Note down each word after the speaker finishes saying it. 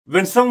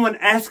When someone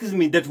asks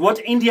me that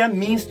what India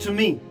means to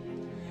me,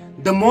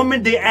 the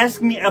moment they ask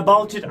me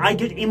about it, I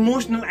get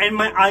emotional and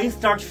my eyes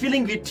start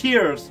filling with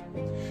tears.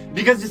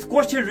 Because this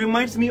question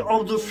reminds me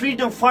of those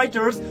freedom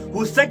fighters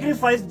who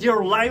sacrificed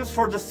their lives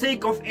for the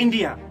sake of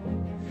India.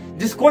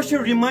 This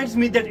question reminds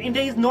me that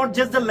India is not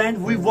just the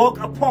land we walk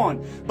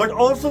upon, but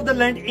also the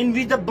land in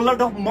which the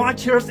blood of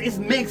martyrs is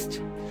mixed.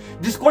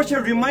 This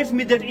question reminds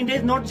me that India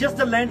is not just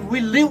the land we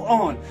live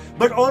on,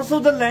 but also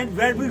the land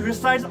where we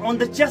reside on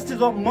the chests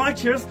of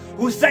martyrs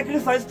who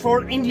sacrificed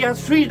for India's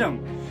freedom.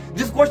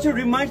 This question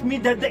reminds me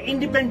that the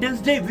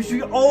Independence Day, which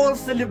we all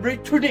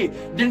celebrate today,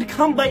 didn't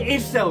come by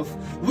itself.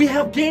 We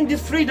have gained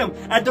this freedom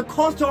at the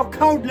cost of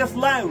countless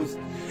lives.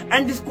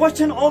 And this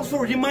question also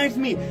reminds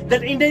me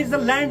that India is the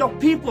land of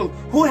people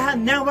who have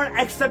never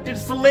accepted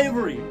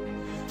slavery.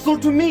 So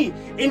to me,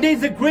 India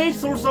is a great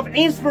source of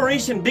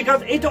inspiration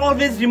because it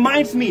always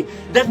reminds me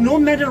that no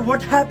matter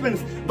what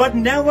happens, but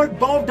never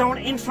bow down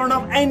in front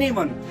of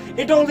anyone.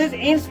 It always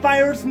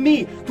inspires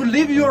me to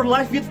live your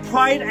life with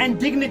pride and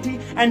dignity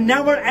and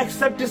never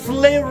accept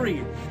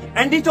slavery.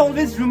 And it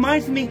always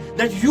reminds me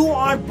that you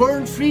are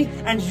born free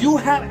and you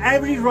have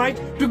every right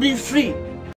to be free.